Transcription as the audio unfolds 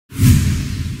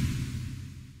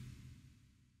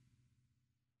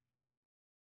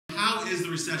is the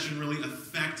recession really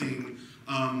affecting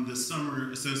the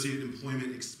summer associate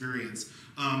employment experience?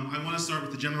 I want to start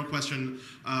with the general question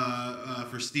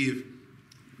for Steve.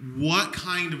 What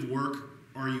kind of work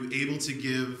are you able to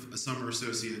give a summer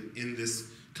associate in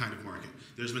this kind of market?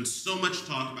 There's been so much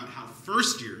talk about how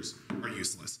first years are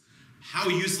useless. How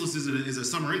useless is a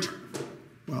summer intern?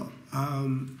 Well,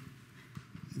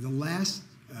 the last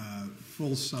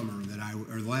full summer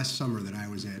the last summer that I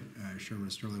was at Sherman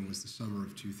 & Sterling was the summer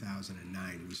of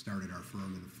 2009. We started our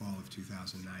firm in the fall of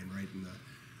 2009, right in the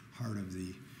heart of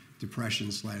the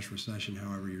depression/recession,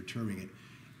 however you're terming it.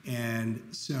 And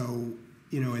so,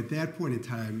 at that point in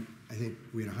time, I think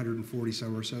we had 140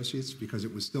 summer associates because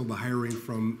it was still the hiring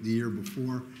from the year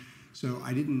before. So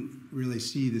I didn't really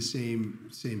see the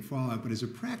same fallout. But as a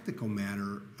practical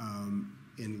matter,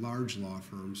 in large law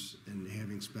firms, and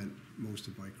having spent most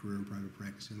of my career in private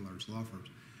practice in large law firms,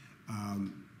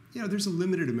 there's a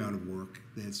limited amount of work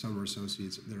that summer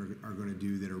associates that are going to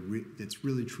do that's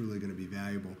really truly going to be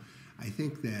valuable. I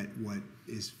think that what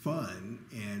is fun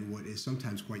and what is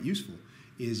sometimes quite useful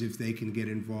is if they can get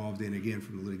involved in, again,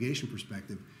 from the litigation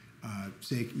perspective,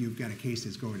 say you've got a case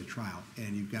that's going to trial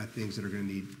and you've got things that are going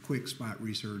to need quick spot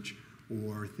research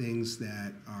or things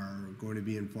that are going to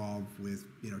be involved with,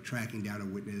 tracking down a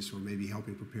witness or maybe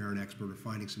helping prepare an expert or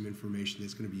finding some information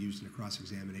that's going to be used in a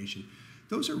cross-examination.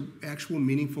 Those are actual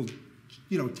meaningful,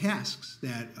 tasks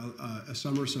that a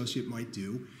summer associate might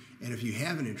do. And if you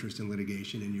have an interest in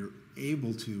litigation and you're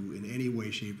able to, in any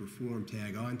way, shape, or form,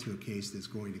 tag on to a case that's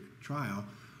going to trial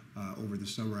over the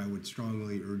summer, I would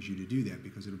strongly urge you to do that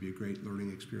because it'll be a great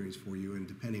learning experience for you. And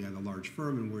depending on the large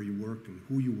firm and where you work and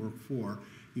who you work for,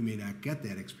 you may not get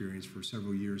that experience for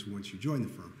several years once you join the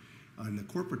firm. On the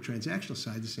corporate transactional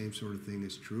side, the same sort of thing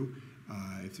is true.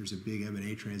 If there's a big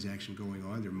M&A transaction going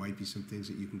on, there might be some things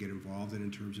that you can get involved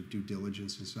in terms of due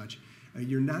diligence and such.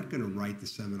 You're not going to write the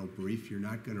seminal brief. You're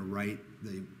not going to write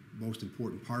the most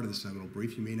important part of the seminal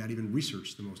brief. You may not even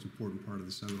research the most important part of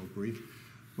the seminal brief.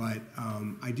 But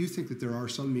I do think that there are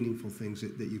some meaningful things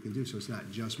that you can do. So it's not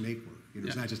just make work.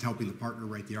 It's not just helping the partner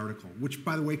write the article, which,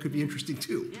 by the way, could be interesting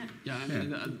too. Yeah. I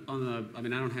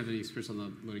don't have any experience on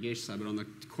the litigation side, but on the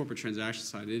corporate transaction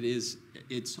side,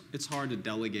 it's hard to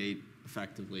delegate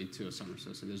effectively to a summer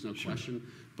associate. There's no question.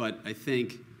 But I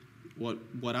think what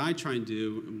I try and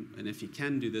do, and if you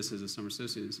can do this as a summer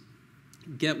associate, is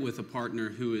get with a partner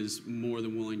who is more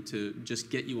than willing to just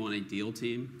get you on a deal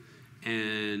team,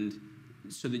 and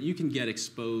so that you can get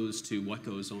exposed to what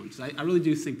goes on. Because I really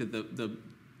do think that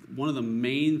one of the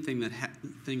main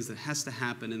things that has to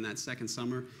happen in that second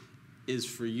summer is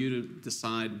for you to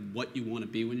decide what you want to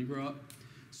be when you grow up.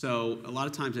 So a lot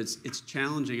of times it's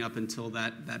challenging up until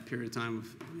that period of time.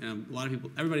 A lot of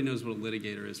people, everybody knows what a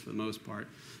litigator is for the most part.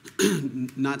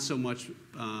 Not so much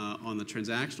on the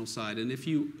transactional side. And if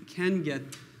you can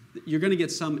you're going to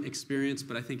get some experience,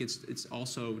 but I think it's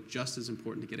also just as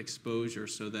important to get exposure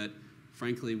so that,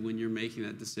 frankly, when you're making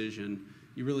that decision,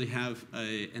 you really have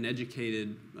an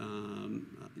educated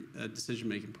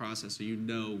decision-making process, so you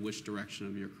know which direction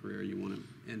of your career you want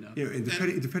to end up. And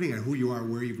depending on who you are,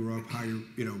 where you grew up, how you,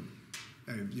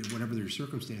 whatever your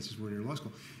circumstances were in your law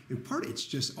school, in part it's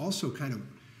just also kind of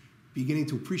beginning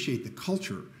to appreciate the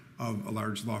culture of a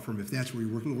large law firm, if that's where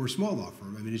you're working, or a small law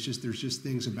firm. I mean, there's just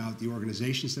things about the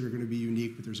organizations that are going to be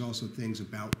unique, but there's also things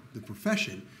about the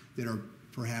profession that are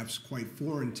perhaps quite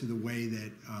foreign to the way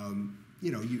that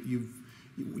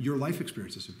your life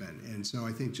experiences have been. And so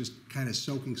I think just kind of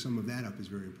soaking some of that up is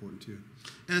very important too.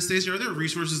 Anastasia, are there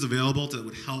resources available that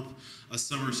would help a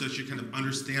summer associate kind of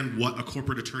understand what a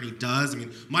corporate attorney does? I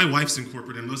mean, my wife's in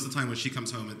corporate, and most of the time when she comes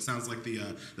home, it sounds like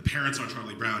the parents on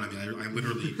Charlie Brown. I mean, I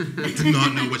literally do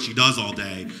not know what she does all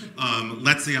day.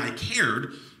 Let's say I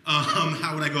cared.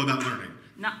 How would I go about learning?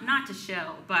 Not to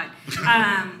show, but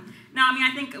no, I mean,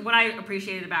 I think what I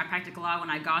appreciated about Practical Law when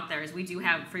I got there is we do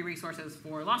have free resources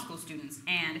for law school students,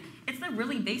 and it's the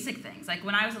really basic things. Like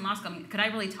when I was in law school, I mean, could I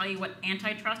really tell you what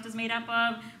antitrust is made up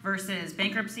of versus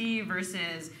bankruptcy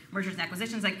versus mergers and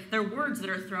acquisitions? Like they're words that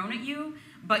are thrown at you,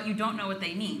 but you don't know what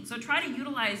they mean. So try to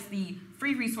utilize the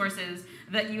free resources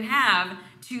that you have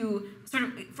to sort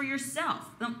of, for yourself.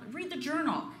 Read the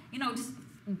journal, just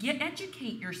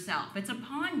educate yourself. It's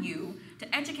upon you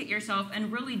to educate yourself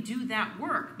and really do that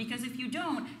work, because if you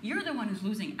don't, you're the one who's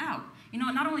losing out.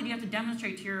 Not only do you have to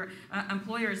demonstrate to your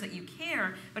employers that you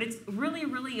care, but it's really,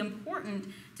 really important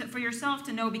for yourself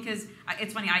to know, because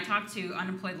it's funny, I talk to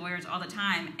unemployed lawyers all the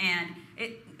time, and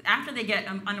after they get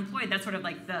unemployed, that's sort of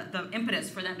like the impetus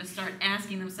for them to start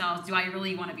asking themselves, do I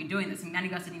really want to be doing this? And many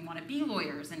of us didn't even want to be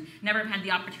lawyers and never have had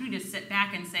the opportunity to sit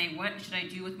back and say, what should I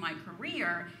do with my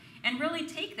career? and really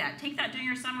take that during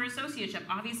your summer associateship.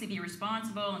 Obviously be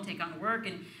responsible and take on work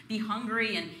and be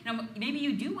hungry, and maybe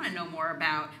you do want to know more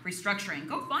about restructuring.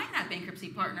 Go find that bankruptcy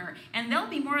partner, and they'll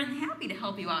be more than happy to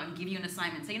help you out and give you an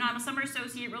assignment. Say, I'm a summer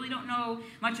associate, really don't know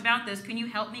much about this. Can you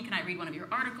help me? Can I read one of your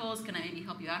articles? Can I maybe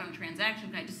help you out on a transaction?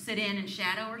 Can I just sit in and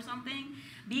shadow or something?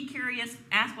 Be curious,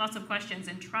 ask lots of questions,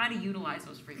 and try to utilize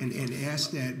those free resources. And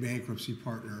ask that bankruptcy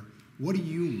partner, what do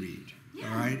you read?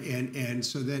 Yeah. All right, and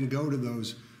so then go to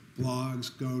those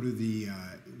blogs, go to the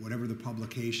whatever the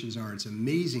publications are. It's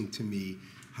amazing to me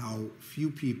how few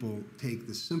people take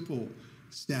the simple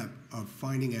step of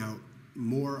finding out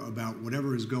more about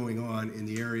whatever is going on in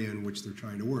the area in which they're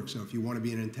trying to work. So if you want to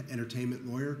be an entertainment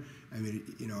lawyer, I mean,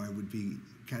 I would be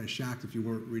kind of shocked if you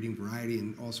weren't reading Variety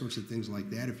and all sorts of things like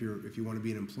that. If you want to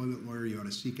be an employment lawyer, you ought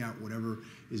to seek out whatever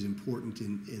is important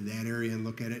in that area and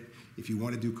look at it. If you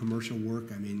want to do commercial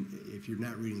work, I mean, if you're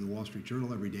not reading the Wall Street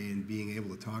Journal every day and being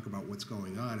able to talk about what's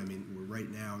going on, I mean, we're right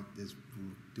now, we're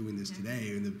doing this today,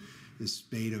 in this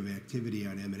spate of activity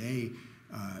on M&A,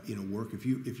 work.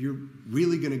 If you're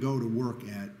really going to go to work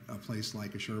at a place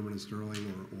like a Sherman and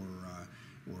Sterling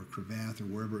or Cravath or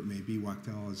wherever it may be,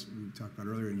 Wachtell, as we talked about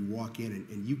earlier, and you walk in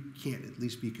and you can't at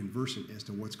least be conversant as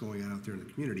to what's going on out there in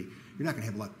the community, you're not going to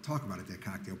have a lot to talk about at that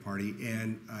cocktail party,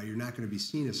 and you're not going to be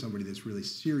seen as somebody that's really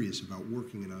serious about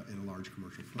working in a large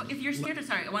commercial firm. But if you're scared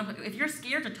if you're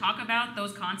scared to talk about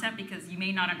those concepts because you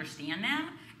may not understand them,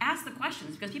 ask the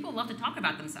questions, because people love to talk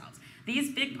about themselves.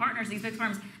 These big partners, these big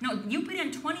firms, you put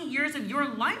in 20 years of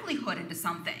your livelihood into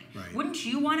something. Right. Wouldn't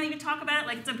you want to even talk about it?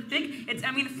 Like,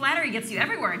 flattery gets you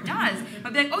everywhere, it does.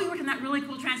 But be like, you worked in that really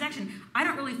cool transaction. I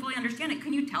don't really fully understand it.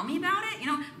 Can you tell me about it?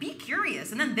 Be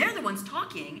curious. And then they're the ones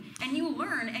talking, and you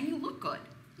learn, and you look good.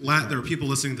 There are people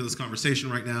listening to this conversation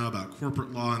right now about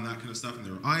corporate law and that kind of stuff, and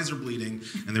their eyes are bleeding,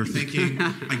 and they're thinking,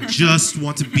 I just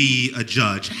want to be a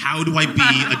judge. How do I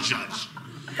be a judge?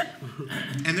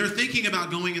 And they're thinking about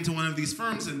going into one of these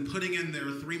firms and putting in their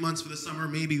 3 months for the summer,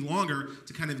 maybe longer,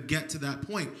 to kind of get to that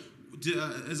point.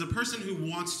 As a person who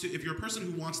wants to, if you're a person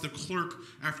who wants to clerk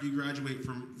after you graduate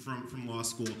from law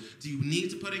school, do you need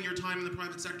to put in your time in the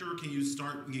private sector, or can you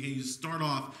start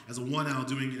off as a 1L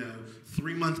doing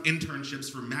 3-month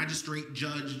internships for magistrate,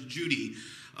 judge, Judy,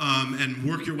 and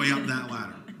work your way up that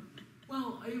ladder?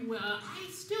 Well, I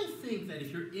still think that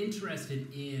if you're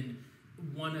interested in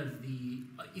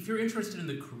if you're interested in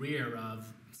the career of,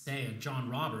 say, a John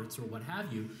Roberts or what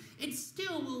have you, it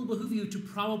still will behoove you to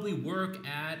probably work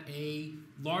at a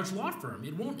large law firm.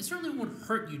 It certainly won't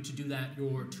hurt you to do that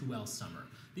your 2L summer,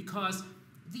 because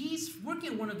working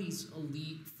at one of these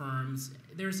elite firms,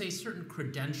 there's a certain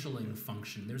credentialing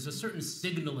function. There's a certain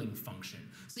signaling function.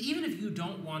 So even if you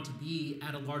don't want to be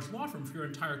at a large law firm for your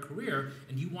entire career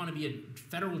and you want to be a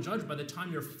federal judge by the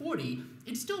time you're 40,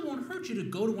 it still won't hurt you to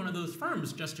go to one of those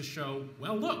firms just to show,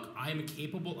 well, look, I am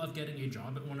capable of getting a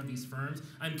job at one of these firms.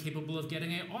 I'm capable of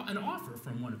getting an offer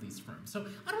from one of these firms. So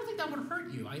I don't think that would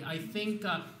hurt you. I think,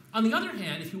 on the other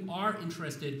hand, if you are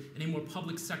interested in a more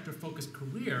public sector focused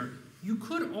career, you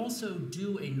could also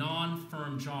do a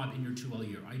non-firm job in your 2L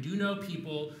year. I do know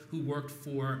people who worked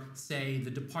for, say,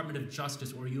 the Department of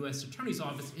Justice or U.S. Attorney's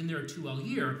Office in their 2L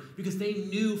year because they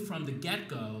knew from the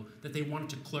get-go that they wanted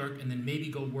to clerk and then maybe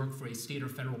go work for a state or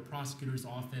federal prosecutor's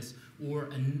office or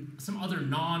some other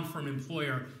non-firm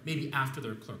employer maybe after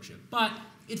their clerkship. But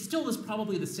it still is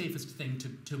probably the safest thing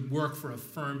to work for a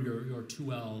firm your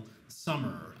 2L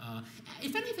summer.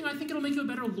 If anything, I think it'll make you a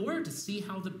better lawyer to see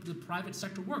how the private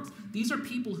sector works. These are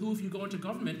people who, if you go into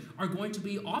government, are going to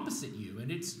be opposite you.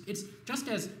 And it's just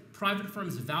as private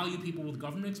firms value people with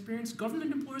government experience,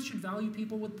 government employers should value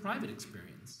people with private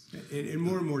experience. And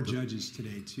more judges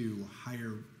today, too,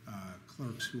 hire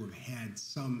clerks who have had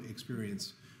some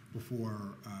experience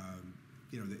before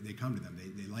they come to them.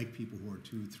 They like people who are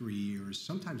 2-3 years,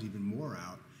 sometimes even more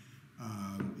out.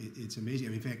 It's amazing. I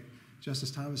mean, in fact,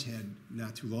 Justice Thomas had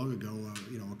not too long ago,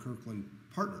 a Kirkland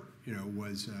partner,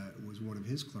 was one of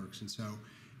his clerks, and so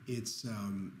it's.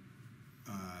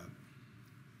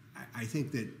 I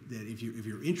think that if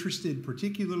you're interested,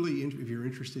 particularly if you're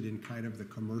interested in kind of the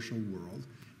commercial world,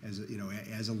 as a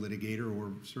litigator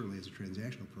or certainly as a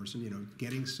transactional person,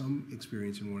 getting some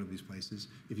experience in one of these places,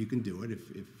 if you can do it,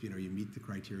 if you meet the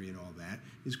criteria and all that,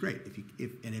 is great.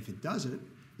 If it doesn't.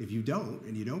 If you don't,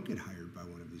 and you don't get hired by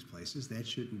one of these places, that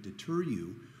shouldn't deter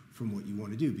you from what you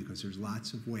want to do, because there's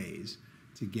lots of ways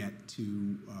to get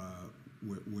to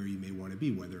where you may want to be,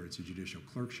 whether it's a judicial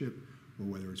clerkship or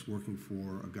whether it's working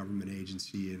for a government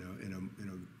agency in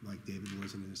a like David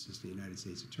was an assistant United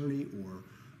States attorney, or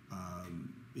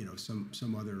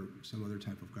some other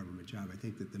type of government job. I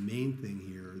think that the main thing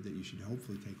here that you should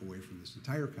hopefully take away from this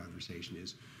entire conversation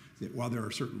is that while there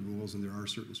are certain rules and there are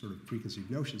certain sort of preconceived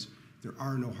notions, there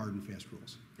are no hard and fast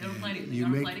rules. They don't apply to you. They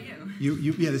don't apply to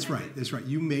you. Yeah, that's right. That's right.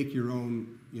 You make your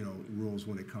own rules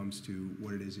when it comes to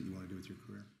what it is that you want to do with your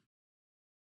career.